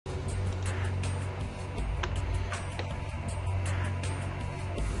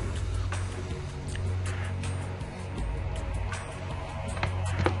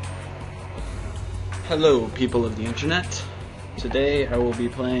Hello, people of the internet. Today I will be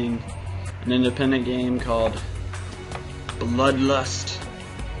playing an independent game called Bloodlust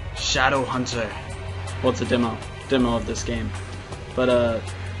Shadowhunter. Well, it's a demo of this game. But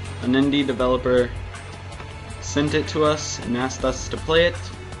an indie developer sent it to us and asked us to play it.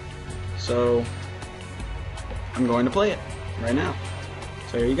 So I'm going to play it right now.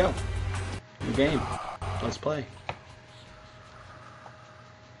 So here you go. New game. Let's play.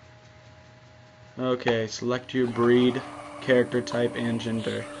 Okay, select your breed, character type, and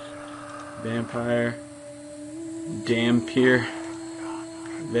gender. Vampire, Dampier.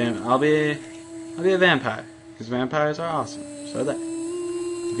 I'll be a vampire, because vampires are awesome. So that.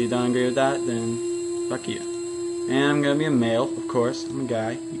 If you don't agree with that, then fuck you. And I'm gonna be a male, of course. I'm a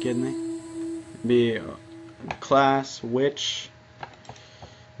guy. You kidding me? Be a class, witch,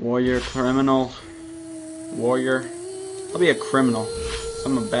 warrior, criminal, warrior. I'll be a criminal. So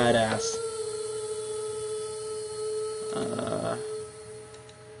I'm a badass.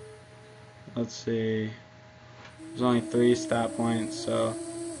 Let's see. There's only 3 stat points, so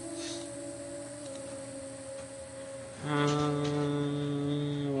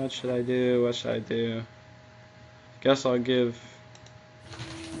what should I do? Guess I'll give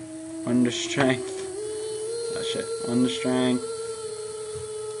 1 to strength. Oh shit. 1 to strength,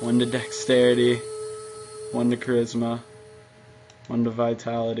 1 to dexterity, 1 to charisma, 1 to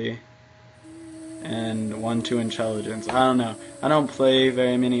vitality, and 1 to intelligence. I don't know. I don't play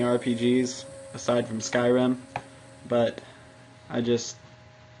very many RPGs aside from Skyrim, but I just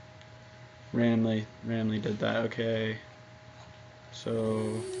randomly did that. Okay.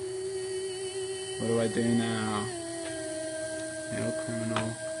 So what do I do now? Male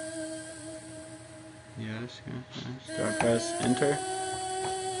criminal. Yes. Do I press enter?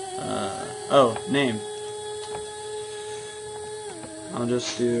 Oh, name. I'll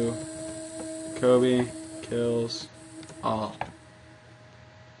just do Coby kills all.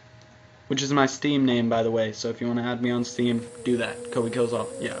 Which is my Steam name, by the way, so if you want to add me on Steam, do that. Coby kills all.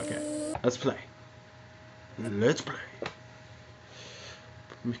 Yeah, okay. Let's play. Let's play.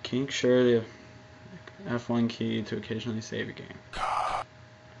 Make sure the F1 key to occasionally save a game.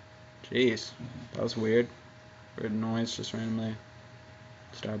 Jeez, that was weird. Weird noise just randomly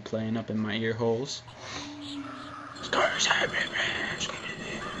started playing up in my ear holes.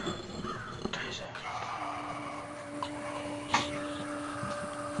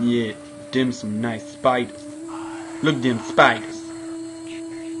 Yeah, them some nice spiders. Look them spiders.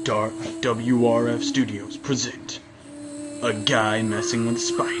 Dark WRF Studios present a guy messing with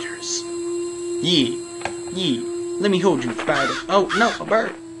spiders. Yeah, let me hold you, spider. Oh no, a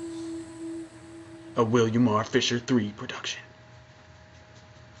bird. A William R. Fisher 3 production.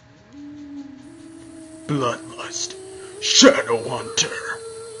 Bloodlust Shadowhunter.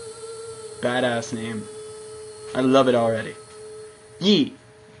 Badass name. I love it already. Yeah.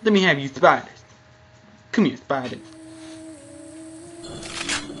 Let me have you spiders. Come here, spider.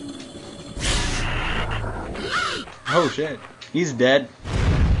 Oh shit. He's dead.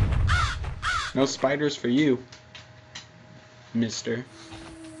 No spiders for you, mister.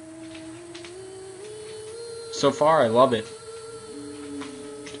 So far, I love it.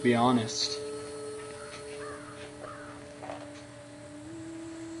 To be honest.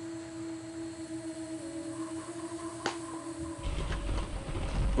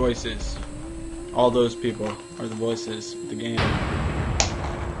 Voices. All those people are the voices of the game.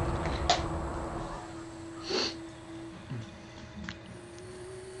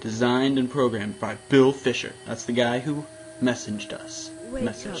 Designed and programmed by Bill Fisher. That's the guy who messaged us. Wake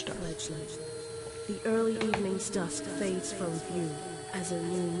up, fledgling. The early evening's dusk fades from view as a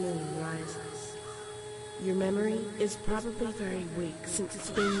new moon rises. Your memory is probably very weak, since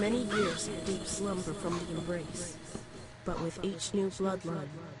it's been many years of deep slumber from the embrace. But with each new bloodline,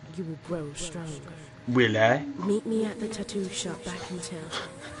 you will grow stronger. Will I? Meet me at the tattoo shop back in town.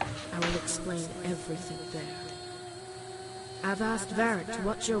 I will explain everything there. I've asked Varric to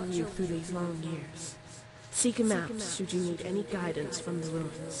watch over you through these long years. Seek him out should you need any guidance from the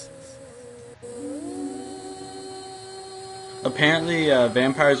ruins. Apparently,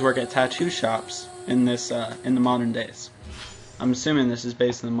 vampires work at tattoo shops in this in the modern days. I'm assuming this is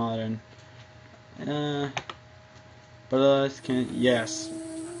based in the modern. But yes,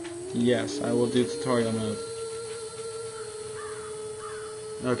 I will do tutorial mode.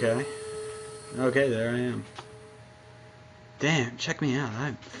 Okay, there I am. Damn, check me out.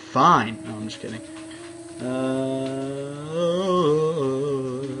 I'm fine. No, I'm just kidding.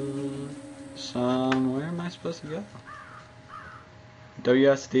 Where am I supposed to go?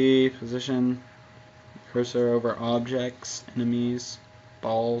 WSD, position, cursor over objects, enemies,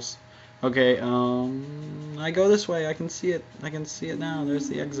 balls. Okay, I go this way. I can see it. I can see it now. There's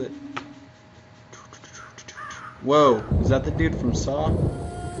the exit. Whoa, is that the dude from Saw?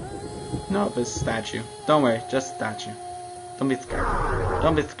 No, it's a statue. Don't worry, just a statue. Don't be scared.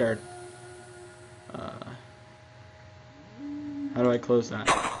 Don't be scared. How do I close that?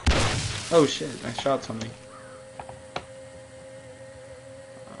 Oh shit, I shot something.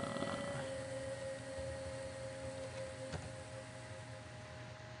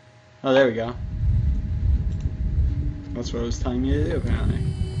 Oh, there we go. That's what I was telling you to do, apparently.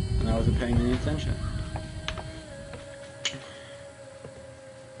 And I wasn't paying any attention.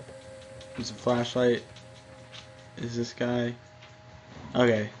 There's a flashlight. Is this guy?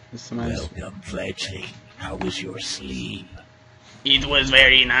 Okay, this is somebody. Welcome, fledgling. How was your sleep? It was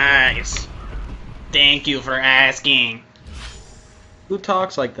very nice. Thank you for asking. Who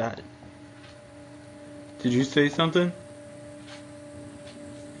talks like that? Did you say something?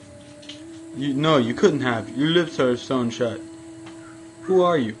 No, you couldn't have. Your lips are sewn shut. Who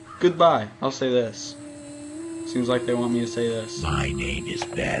are you? Goodbye. I'll say this. Seems like they want me to say this. My name is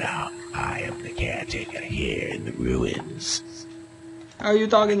Beddock. I am the caretaker here in the ruins. How are you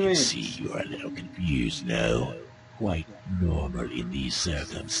talking to me? See, you are a little confused, no? Quite normal in these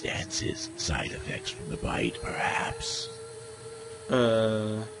circumstances. Side effects from the bite, perhaps.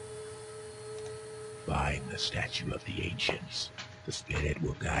 Uh... Find the statue of the ancients. The spirit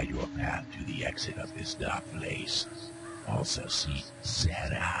will guide your path to the exit of this dark place. Also see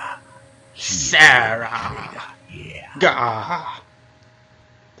Sarah. Sarah! Yeah. Gah!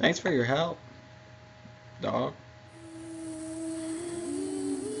 Thanks for your help, dog.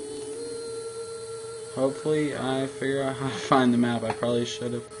 Hopefully I figure out how to find the map. I probably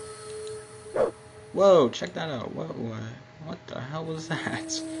should have. Whoa, check that out. What the hell was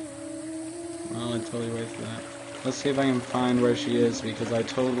that? Well, I totally wasted that. Let's see if I can find where she is, because I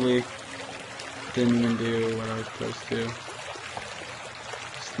totally didn't even do what I was supposed to do.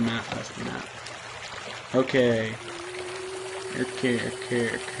 It's the map, that's the map. Okay. Okay.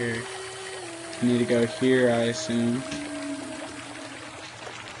 I need to go here, I assume.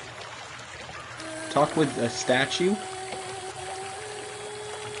 Talk with a statue?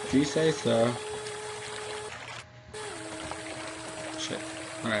 If you say so. Shit.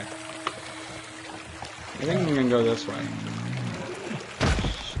 Alright. I think I'm gonna go this way.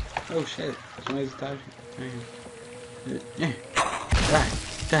 Oh shit. Somebody's attacking.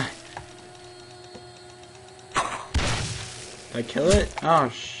 Die. Did I kill it? Oh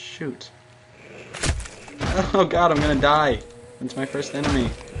shoot. Oh god, I'm gonna die. It's my first enemy.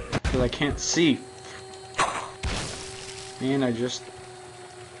 Because I can't see. And I just...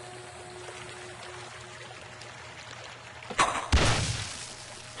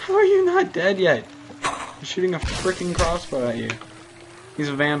 How are you not dead yet? I'm shooting a freaking crossbow at you. He's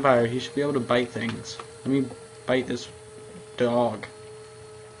a vampire. He should be able to bite things. Let me bite this dog.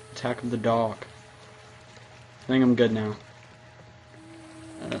 Attack of the dog. I think I'm good now.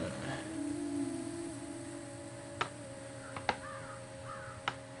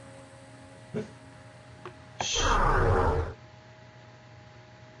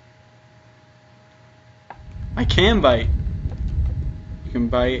 I can bite. You can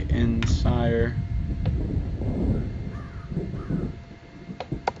bite and sire.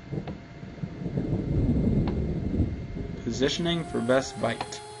 Positioning for best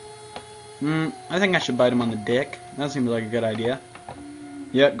bite. I think I should bite him on the dick. That seems like a good idea.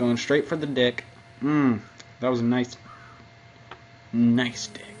 Yep, going straight for the dick. That was a nice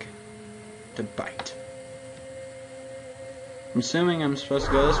dick to bite. I'm assuming I'm supposed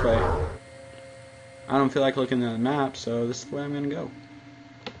to go this way. I don't feel like looking at the map, so this is the way I'm gonna go.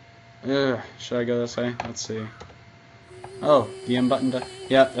 Should I go this way? Let's see. Oh, the M button.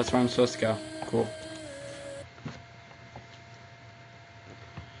 Yep, that's where I'm supposed to go. Cool.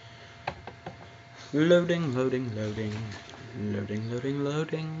 Loading.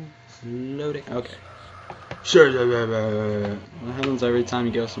 Okay. Sure. What happens every time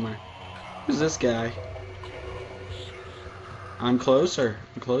you go somewhere? Who's this guy? I'm closer.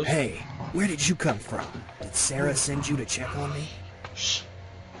 Hey, where did you come from? Did Sarah send you to check on me? Shh.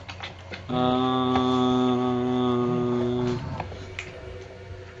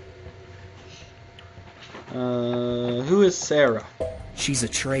 Who is Sarah? She's a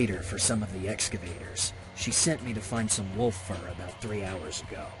trader for some of the excavators. She sent me to find some wolf fur about 3 hours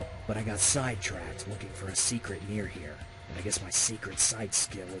ago, but I got sidetracked looking for a secret near here. I guess my secret sight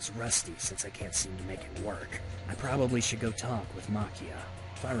skill is rusty since I can't seem to make it work. I probably should go talk with Makia.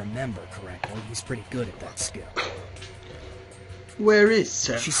 If I remember correctly, he's pretty good at that skill. Where is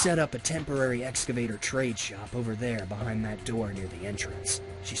her? She set up a temporary excavator trade shop over there behind that door near the entrance.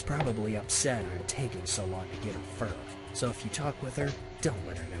 She's probably upset I'm taking so long to get her fur. So if you talk with her, don't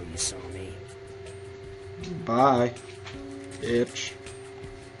let her know you saw me. Bye, bitch.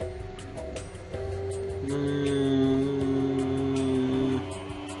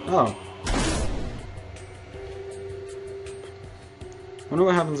 Oh. Wonder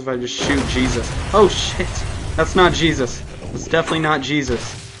what happens if I just shoot Jesus. Oh shit! That's not Jesus. That's definitely not Jesus.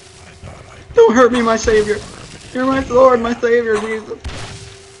 Don't hurt me, my savior. You're my Lord, my savior, Jesus.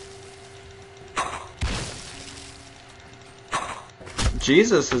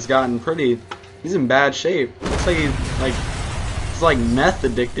 Jesus has gotten pretty. He's in bad shape. Looks like he's like meth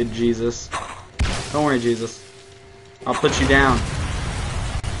addicted. Jesus. Don't worry, Jesus. I'll put you down.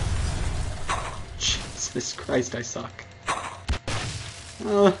 Jesus Christ, I suck.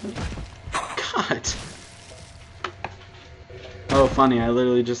 God. Oh, funny, I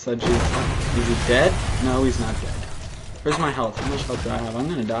literally just said Jesus. Is he dead? No, he's not dead. Where's my health? How much health do I have? I'm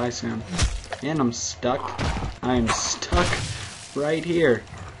gonna die soon. And I'm stuck. I am stuck right here.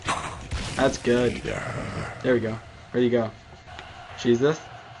 That's good. There we go. Where'd you go? Jesus?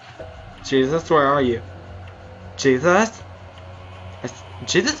 Jesus, where are you? Jesus?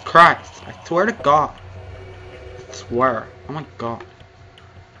 Jesus Christ. I swear to God. I swear. Oh my God.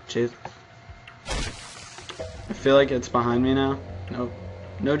 Jesus. I feel like it's behind me now. Nope.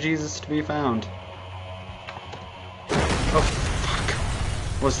 No Jesus to be found. Oh, fuck.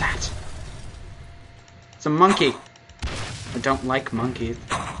 What was that? It's a monkey. I don't like monkeys.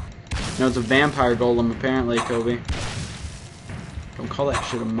 No, it's a vampire golem, apparently, Coby. Don't call that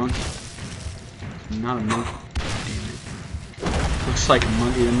shit a monkey. It's not a monkey. Damn it. Looks like a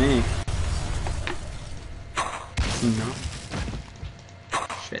monkey to me. No.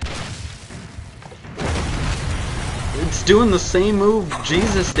 Shit. It's doing the same move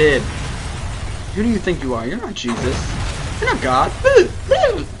Jesus did. Who do you think you are? You're not Jesus. You're not God.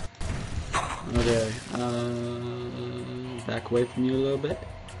 Okay. Back away from you a little bit.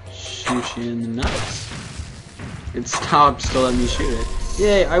 Shoot you in the nuts. It stops to let me shoot it.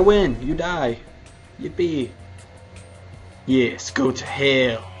 Yay, I win. You die. Yippee. Yes, go to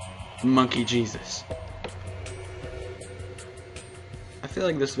hell, Monkey Jesus. I feel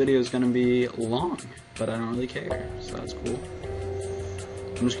like this video is going to be long, but I don't really care, so that's cool.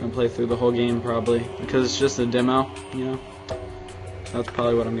 I'm just going to play through the whole game probably, because it's just a demo, you know? That's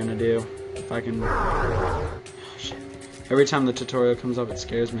probably what I'm going to do. If I can... Oh, shit. Every time the tutorial comes up, it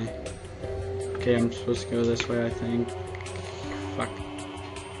scares me. Okay, I'm supposed to go this way, I think. Fuck.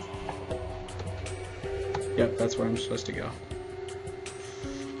 Yep, that's where I'm supposed to go.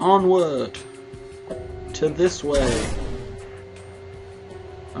 Onward! To this way!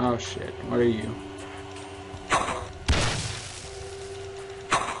 Oh shit, what are you?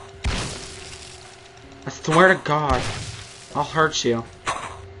 I swear to God, I'll hurt you.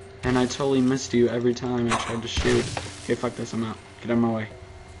 And I totally missed you every time I tried to shoot. Okay, fuck this, I'm out. Get out of my way.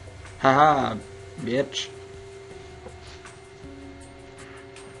 Haha, bitch.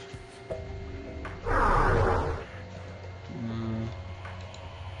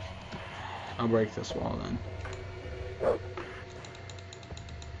 I'll break this wall then.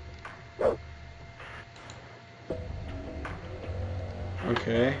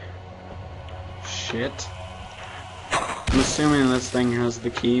 Okay. Shit. I'm assuming this thing has the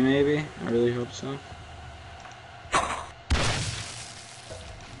key, maybe? I really hope so.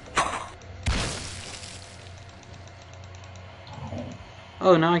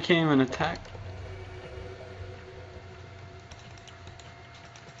 Oh, now I can't even attack.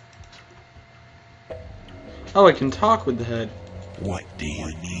 Oh, I can talk with the head. What do you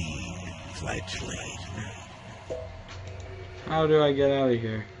need, fledgling? How do I get out of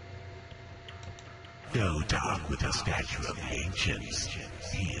here? Go talk with the statue of the ancients.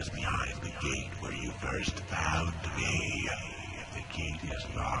 He is behind the gate where you first found me. If the gate is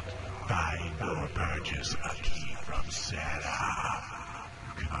locked, find or purchase a key from Sarah.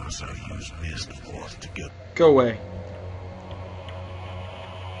 You can also use Mist Force to get... Go away.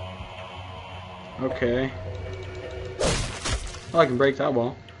 Okay. Well, I can break that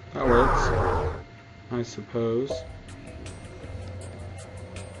wall. That works. I suppose.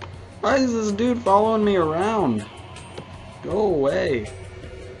 Why is this dude following me around? Go away.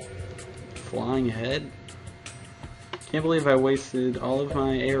 Flying head. Can't believe I wasted all of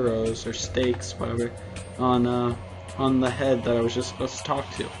my arrows or stakes, whatever, on the head that I was just supposed to talk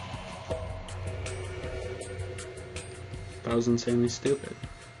to. That was insanely stupid.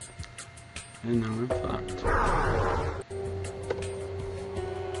 And now I'm fucked.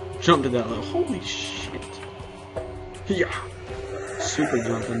 Jump to that level. Holy shit. Yeah. super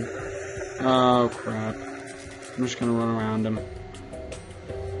jumping. Oh, crap. I'm just gonna run around him.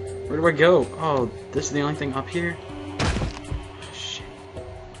 Where do I go? Oh, this is the only thing up here? Shit.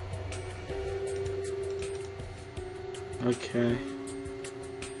 Okay.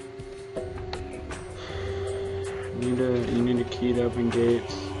 You need a key to open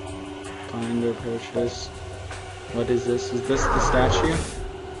gates. Find or approach this. What is this? Is this the statue?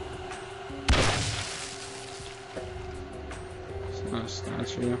 It's not a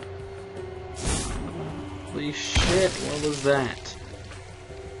statue. Holy shit, what was that?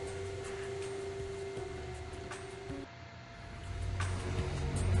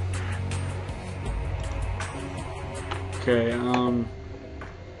 Okay,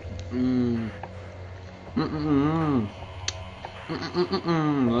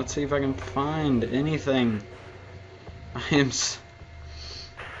 let's see if I can find anything. I am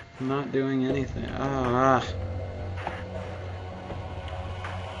not doing anything.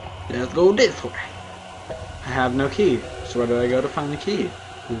 Let's go this way. I have no key. So where do I go to find the key?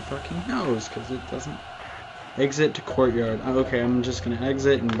 Who fucking knows? Because it doesn't. Exit to courtyard. Okay, I'm just gonna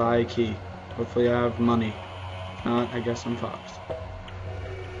exit and buy a key. Hopefully I have money. If not, I guess I'm fucked.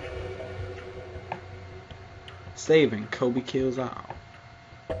 Saving. Coby kills all.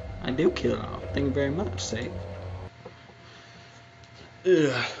 I do kill all. Thank you very much, save.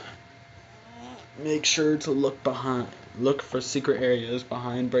 Ugh. Make sure to look for secret areas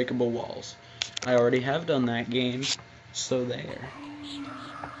behind breakable walls. I already have done that game, so there.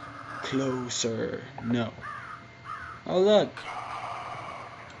 Closer. No. Oh, look.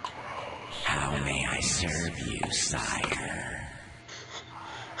 How may I serve you, sire?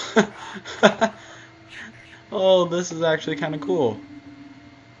 Oh, this is actually kind of cool.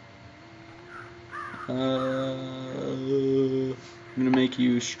 I'm gonna make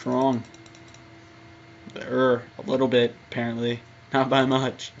you strong. A little bit, apparently. Not by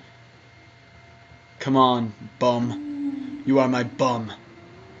much. Come on, bum. You are my bum.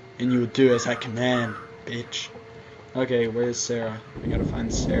 And you will do as I command, bitch. Okay, where's Sarah? I gotta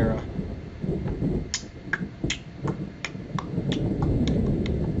find Sarah.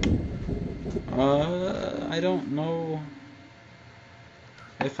 I don't know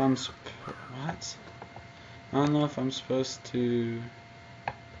if I'm what? I don't know if I'm supposed to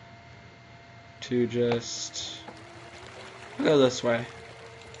just go this way.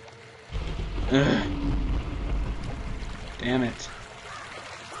 Ugh. Damn it.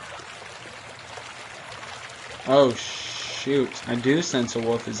 Oh shoot, I do sense a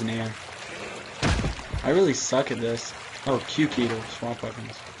wolf is near. I really suck at this. Oh, Q key to swap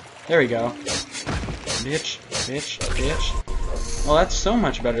weapons. There we go. Bitch, bitch, bitch. Oh, that's so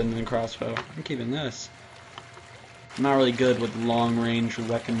much better than the crossbow. I'm keeping this. I'm not really good with long range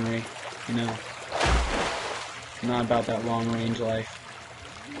weaponry, you know. I'm not about that long range life.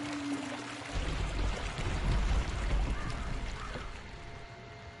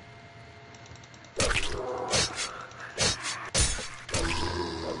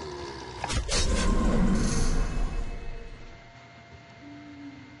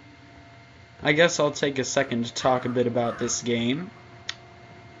 I guess I'll take a second to talk a bit about this game,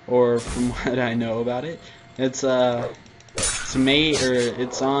 or from what I know about it. It's on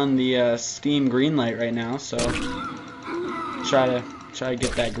the Steam greenlight right now, so try to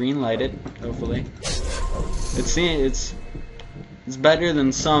get that green lighted. Hopefully, it's better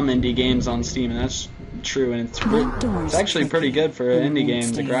than some indie games on Steam, and that's true. And it's actually pretty good for an indie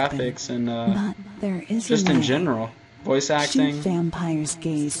game. The graphics and just in general. Voice acting. Shoot vampires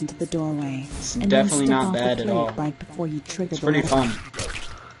gaze into the doorway. It's definitely not bad at all. Right before you trigger it's pretty fun.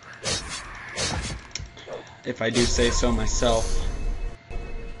 If I do say so myself.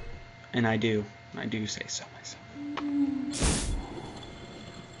 And I do say so myself.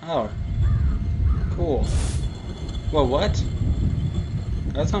 Oh. Cool. Whoa, what?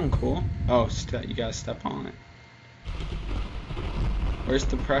 That sounds cool. Oh, you gotta step on it. Where's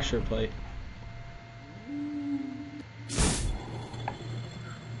the pressure plate?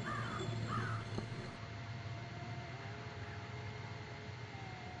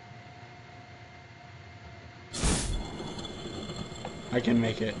 I can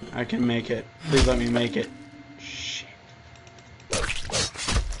make it. I can make it. Please let me make it. Shit.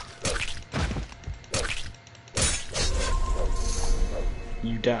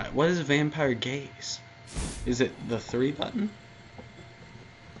 You die. What is vampire gaze? Is it the 3 button?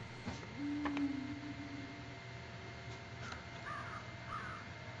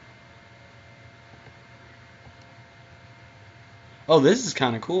 Oh, this is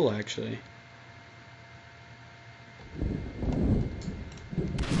kind of cool, actually.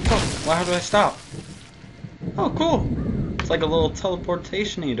 Oh, well, how do I stop? Oh, cool. It's like a little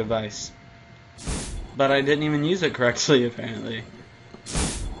teleportation-y device. But I didn't even use it correctly, apparently.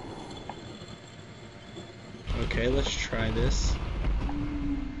 Okay, let's try this.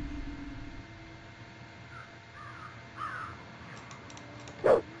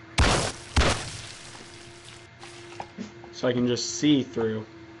 So I can just see through.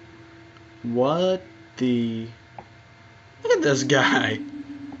 What the... Look at this guy.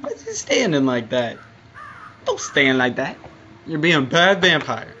 Why is he standing like that? Don't stand like that. You're being a bad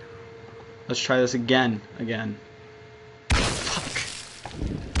vampire. Let's try this again. Fuck.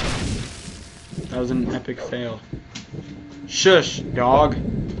 That was an epic fail. Shush, dog.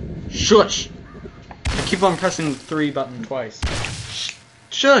 Shush. I keep on pressing the 3 button twice.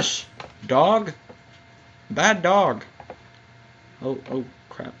 Shush, dog. Bad dog. Oh,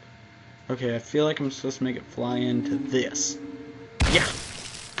 crap. Okay, I feel like I'm supposed to make it fly into this. Yeah.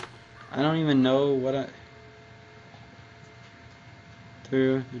 I don't even know what I...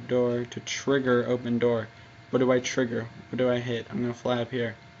 Through the door to trigger open door. What do I trigger? What do I hit? I'm gonna fly up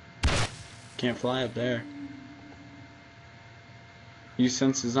here. Can't fly up there. You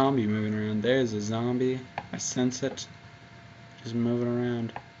sense a zombie moving around. There's a zombie. I sense it. Just moving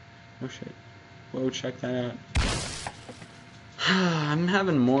around. Oh shit. Whoa, check that out. I'm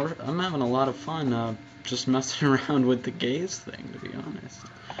having a lot of fun just messing around with the gaze thing, to be honest.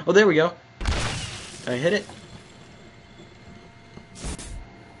 Oh, there we go. Did I hit it?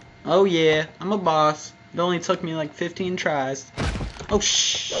 Oh yeah, I'm a boss. It only took me like 15 tries. Oh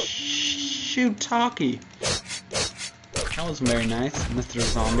shoot, talkie. That was very nice, Mr.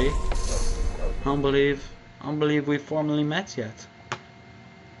 Zombie. I don't believe we formally met yet.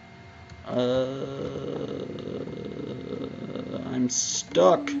 I'm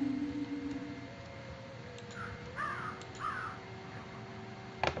stuck.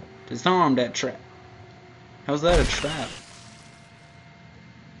 Disarm that trap. How's that a trap?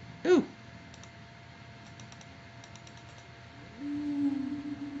 Ooh.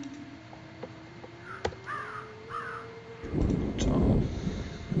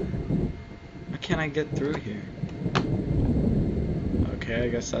 Why can't I get through here? Okay, I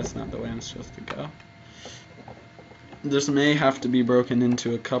guess that's not the way I'm supposed to go. This may have to be broken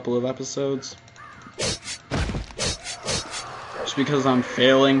into a couple of episodes. Just because I'm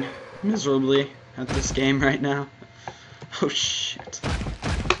failing miserably at this game right now. Oh shit.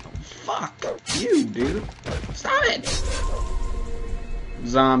 Fuck you, dude. Stop it!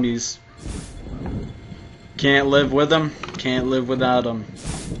 Zombies. Can't live with them, can't live without them. I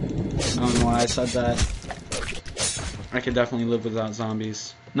don't know why I said that. I could definitely live without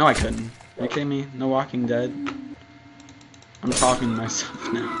zombies. No, I couldn't. Are you kidding me? No Walking Dead. I'm talking to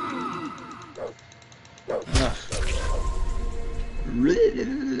myself now. Ugh.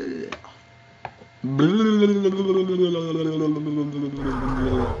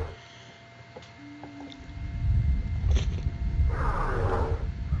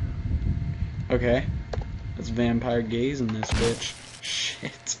 Okay. That's vampire gaze in this bitch.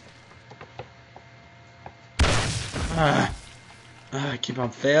 Shit. I keep on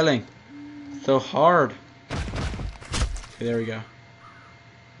failing. So hard. Okay, there we go.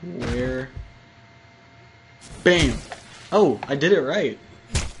 Where? Bam! Oh, I did it right.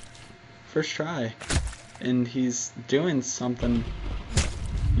 First try. And he's doing something.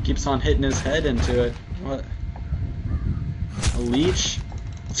 He keeps on hitting his head into it. What? A leech?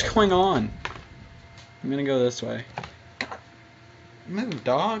 What's going on? I'm gonna go this way. Move,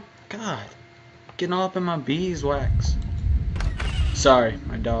 dog. God. Getting all up in my beeswax. Sorry,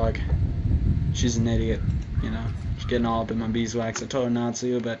 my dog. She's an idiot, you know. She's getting all up in my beeswax. I told her not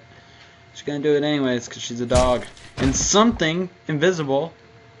to, but she's gonna do it anyways because she's a dog. And something invisible.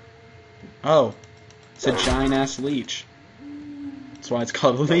 Oh, it's a giant ass leech. That's why it's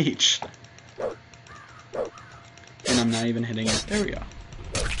called a leech. And I'm not even hitting it. There we go.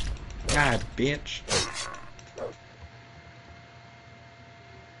 God, bitch.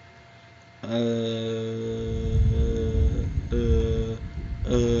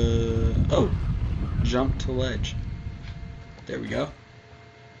 Oh, jump to ledge. There we go.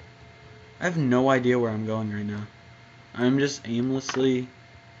 I have no idea where I'm going right now. I'm just aimlessly.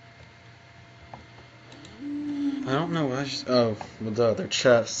 I don't know why. Oh, well, duh, their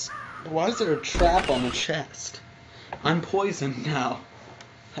chests. Why is there a trap on the chest? I'm poisoned now.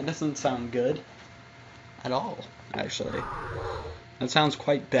 That doesn't sound good at all, actually. That sounds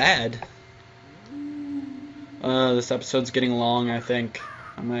quite bad. This episode's getting long, I think.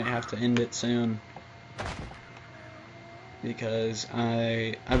 I might have to end it soon. Because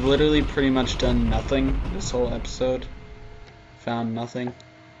I've literally pretty much done nothing this whole episode. Found nothing.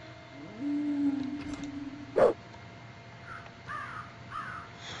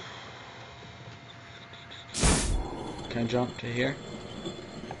 Can I jump to here?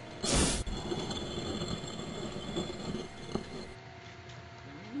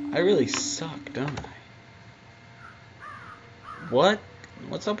 I really suck, don't I? What?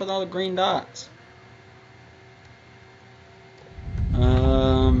 What's up with all the green dots?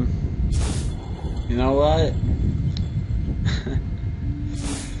 You know what?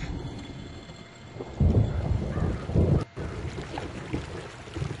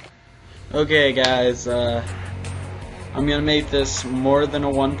 Okay, guys, I'm gonna make this more than a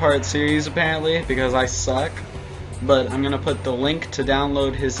one-part series, apparently, because I suck. But I'm gonna put the link to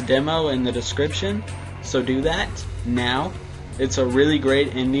download his demo in the description, so do that now. It's a really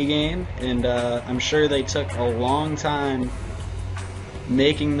great indie game, and I'm sure they took a long time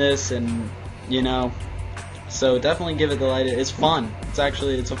making this, and you know, so definitely give it the light. It's fun.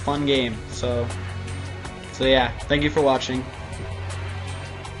 It's a fun game. So yeah, thank you for watching.